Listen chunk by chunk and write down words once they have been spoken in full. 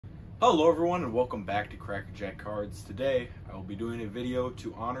Hello everyone and welcome back to Crackerjack Cards. Today I will be doing a video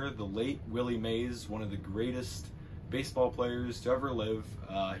to honor the late Willie Mays, one of the greatest baseball players to ever live.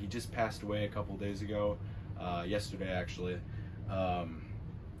 He just passed away a couple days ago, yesterday actually.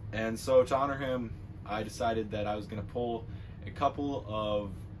 And so to honor him, I decided that I was going to pull a couple of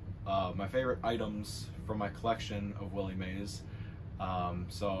my favorite items from my collection of Willie Mays.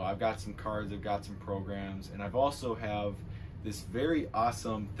 So I've got some cards, I've got some programs, and I've also have this very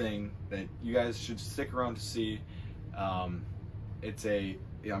awesome thing that you guys should stick around to see. I'm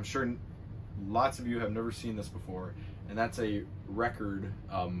sure lots of you have never seen this before, and that's a record,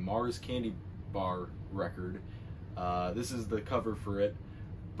 Mars Candy Bar record. This is the cover for it,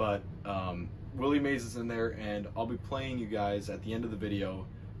 but Willie Mays is in there, and I'll be playing you guys at the end of the video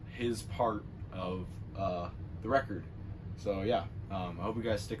his part of the record. So yeah, I hope you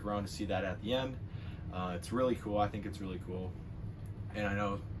guys stick around to see that at the end. It's really cool. I think it's really cool, and I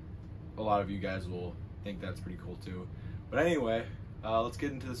know a lot of you guys will think that's pretty cool too. But anyway, let's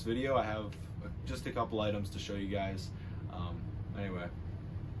get into this video. I have just a couple items to show you guys. Anyway,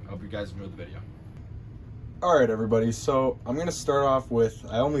 I hope you guys enjoy the video. Alright everybody, so I'm going to start off with,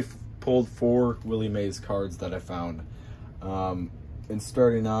 I only pulled 4 Willie Mays cards that I found. And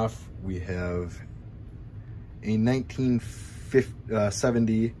starting off, we have a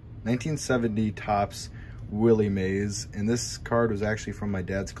 1970 Topps Willie Mays, and this card was actually from my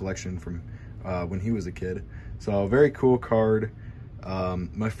dad's collection from when he was a kid. So a very cool card.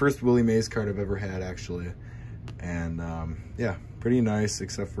 My first Willie Mays card I've ever had, actually. And yeah, pretty nice,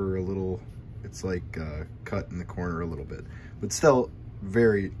 except for a little, it's like cut in the corner a little bit, but still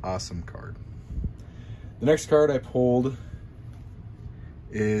very awesome card. The next card I pulled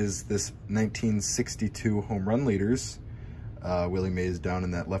is this 1962 Home Run Leaders. Willie Mays down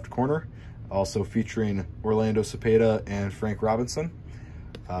in that left corner, also featuring Orlando Cepeda and Frank Robinson.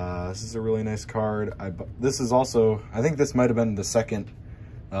 This is a really nice card. This is also, I think this might have been the second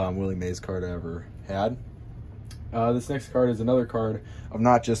Willie Mays card I ever had. This next card is another card of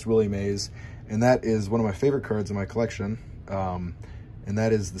not just Willie Mays, and that is one of my favorite cards in my collection, and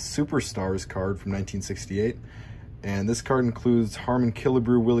that is the Superstars card from 1968. And this card includes Harmon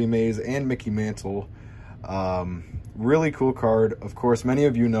Killebrew, Willie Mays, and Mickey Mantle. Really cool card. Of course, many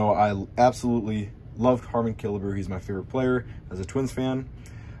of you know I absolutely love Harmon Killebrew. He's my favorite player as a Twins fan.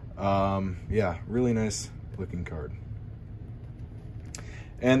 Yeah, really nice looking card.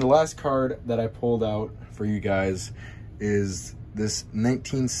 And the last card that I pulled out for you guys is this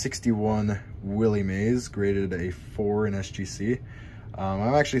 1961 Willie Mays, graded a 4 in SGC.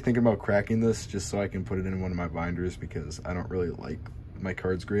 I'm actually thinking about cracking this just so I can put it in one of my binders, because I don't really like my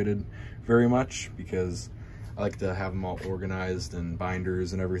cards graded very much, because I like to have them all organized and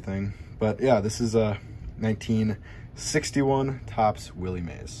binders and everything. But yeah, this is a 1961 Topps Willie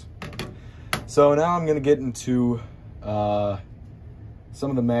Mays. So now I'm going to get into some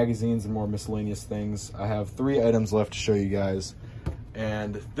of the magazines and more miscellaneous things. I have 3 items left to show you guys,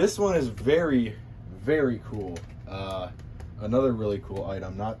 and this one is very, very cool. Another really cool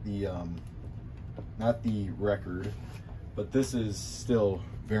item, not the record, but this is still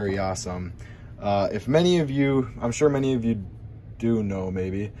very awesome. If many of you, I'm sure many of you do know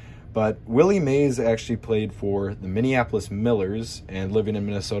maybe, but Willie Mays actually played for the Minneapolis Millers, and living in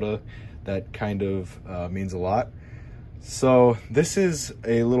Minnesota, that kind of means a lot. So this is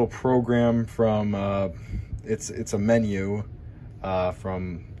a little program from, it's a menu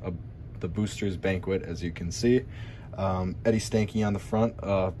from the Boosters Banquet, as you can see. Eddie Stanky on the front.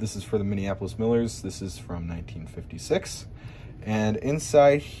 This is for the Minneapolis Millers. This is from 1956. And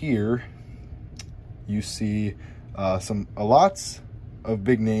inside here, you see lots of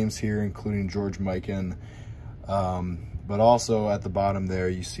big names here, including George Mikan. But also at the bottom there,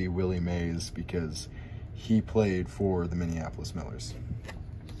 you see Willie Mays, because he played for the Minneapolis Millers.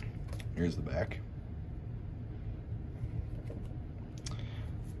 Here's the back.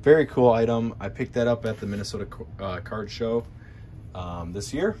 Very cool item. I picked that up at the Minnesota card show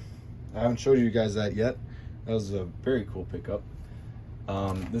this year. I haven't showed you guys that yet. That was a very cool pickup.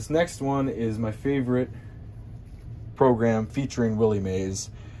 This next one is my favorite program featuring Willie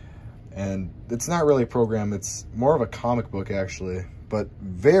Mays. And it's not really a program, it's more of a comic book actually, but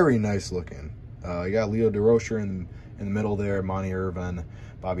very nice looking. You got Leo DeRocher in the middle there, Monty Irvin,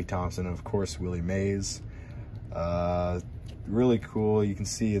 Bobby Thompson, and of course Willie Mays. Really cool. You can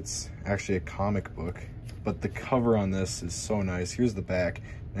see it's actually a comic book, but the cover on this is so nice. Here's the back,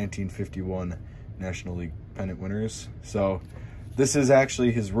 1951 National League pennant winners. So this is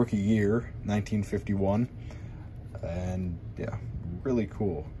actually his rookie year, 1951, and yeah, really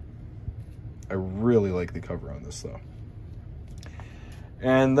cool. I really like the cover on this though.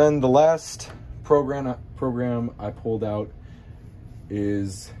 And then the last program I pulled out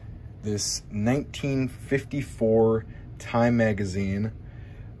is this 1954 Time magazine.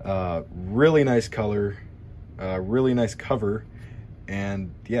 Really nice color, really nice cover,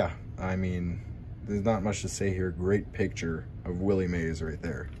 and yeah, I mean, there's not much to say here. Great picture of Willie Mays right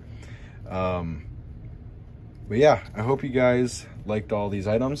there. But yeah, I hope you guys liked all these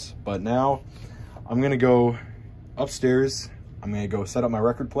items. But now I'm gonna go upstairs. I'm gonna go set up my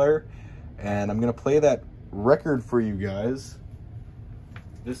record player, and I'm gonna play that record for you guys.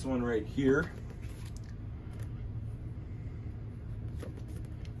 This one right here.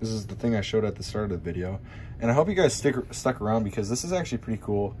 This is the thing I showed at the start of the video. And I hope you guys stuck around, because this is actually pretty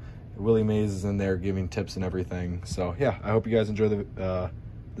cool. Willie Mays is in there giving tips and everything. So yeah, I hope you guys enjoy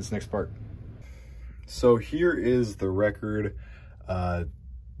this next part. So here is the record.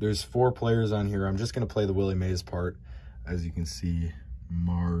 There's 4 players on here. I'm just gonna play the Willie Mays part. As you can see,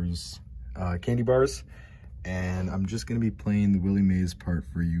 Mars candy bars. And I'm just gonna be playing the Willie Mays part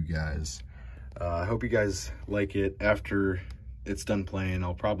for you guys. I hope you guys like it. After it's done playing,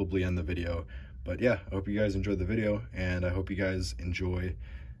 I'll probably end the video. But yeah, I hope you guys enjoyed the video, and I hope you guys enjoy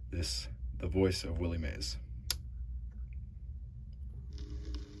the voice of Willie Mays.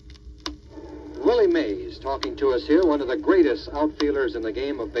 Willie Mays talking to us here, one of the greatest outfielders in the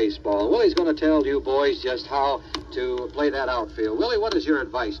game of baseball. Willie's going to tell you boys just how to play that outfield. Willie, what is your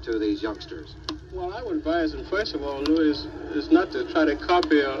advice to these youngsters? Well, I would advise them, first of all, Lou, is not to try to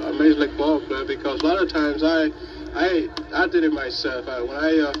copy a Major League ball player, because a lot of times I did it myself. When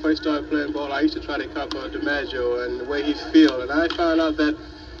I first started playing ball, I used to try to copy DiMaggio and the way he feels, and I found out that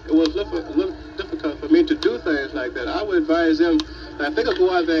it was a little difficult for me to do things like that. I would advise them that if they could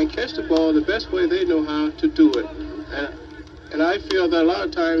go out there and catch the ball the best way they know how to do it. And I feel that a lot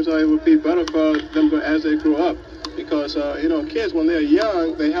of times it would be better for them as they grow up, because, you know, kids, when they're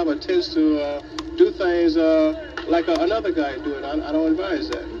young, they have a tendency to do things like another guy do it. I don't advise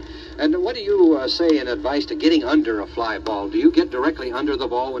that. And what do you say in advice to getting under a fly ball? Do you get directly under the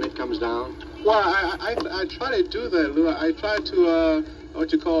ball when it comes down? Well, I try to do that, Lou. I try to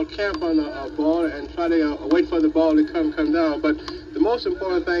camp on a ball and try to wait for the ball to come down. But the most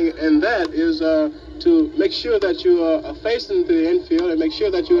important thing in that is to make sure that you are facing the infield, and make sure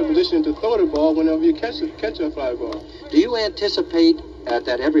that you're in position to throw the ball whenever you catch a fly ball. Do you anticipate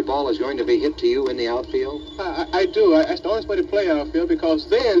that every ball is going to be hit to you in the outfield? I do. That's the only way to play outfield, because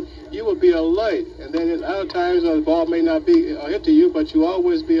then you will be alert. And then at other times the ball may not be hit to you, but you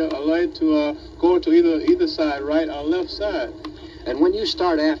always be alert to go to either side, right or left side. And when you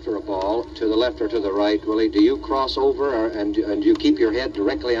start after a ball, to the left or to the right, Willie, do you cross over and do you keep your head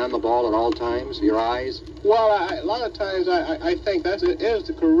directly on the ball at all times, your eyes? Well, a lot of times I think that is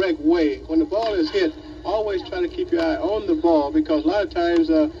the correct way. When the ball is hit, always try to keep your eye on the ball, because a lot of times,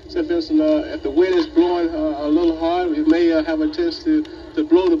 say for instance, if the wind is blowing a little hard, you may have a tendency to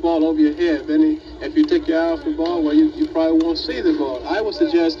blow the ball over your head. Then if you take your eye off the ball, well, you probably won't see the ball. I would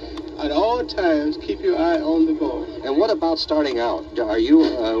suggest at all times keep your eye on the ball. And what about starting out? Are you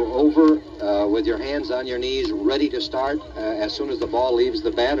over with your hands on your knees, ready to start as soon as the ball leaves the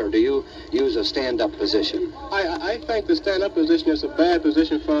bat, or do you use a stand-up position? I think the stand-up position is a bad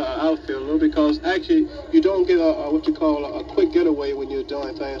position for an outfielder, because actually you don't get what you call a quick getaway when you're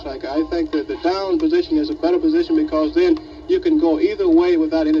doing things like that. I think that the down position is a better position, because then you can go either way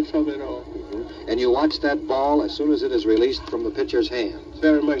without any trouble at all. Mm-hmm. And you watch that ball as soon as it is released from the pitcher's hands?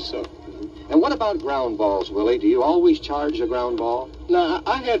 Very much so. And what about ground balls, Willie? Do you always charge a ground ball? Now,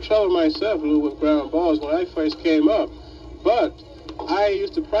 I had trouble myself, Lou, with ground balls when I first came up, but I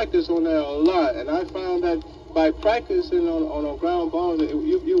used to practice on that a lot, and I found that by practicing on a ground ball,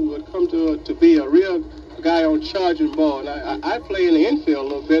 you would come to be a real guy on charging ball. And I play in the infield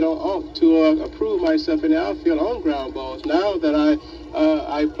a little bit to prove myself in the outfield on ground balls. Now that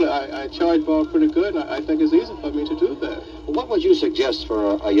I charge ball pretty good, and I think it's easy for me to do that. What would you suggest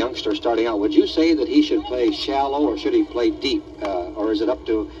for a youngster starting out? Would you say that he should play shallow, or should he play deep, or is it up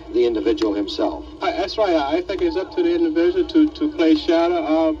to the individual himself? That's right. I think it's up to the individual to play shallow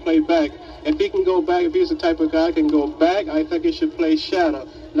or play back. If he can go back, if he's the type of guy who can go back, I think he should play shallow.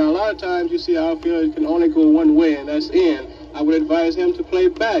 Now, a lot of times you see outfielders can only go one way, and that's in. I would advise him to play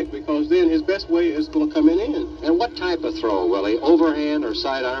back, because then his best way is going to come in. And what type of throw, Willie? Overhand or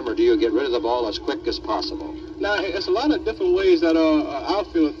sidearm, or do you get rid of the ball as quick as possible? Now, it's a lot of different ways that an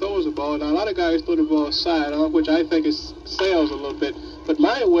outfielder throws the ball. Now, a lot of guys throw the ball sidearm, which I think sails a little bit. But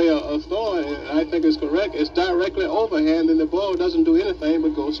my way of throwing, and I think is correct, is directly overhand, and the ball doesn't do anything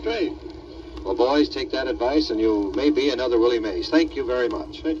but go straight. Well, boys, take that advice, and you may be another Willie Mays. Thank you very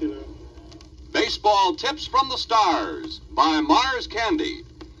much. Thank you, Lou. Baseball Tips from the Stars by Mars Candy.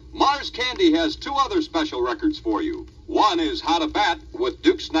 Mars Candy has two other special records for you. One is How to Bat with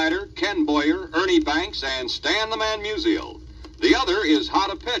Duke Snider, Ken Boyer, Ernie Banks, and Stan the Man Musial. The other is How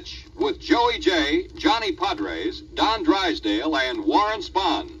to Pitch with Joey J., Johnny Padres, Don Drysdale, and Warren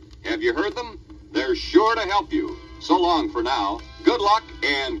Spahn. Have you heard them? They're sure to help you. So long for now. Good luck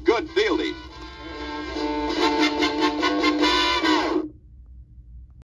and good fielding.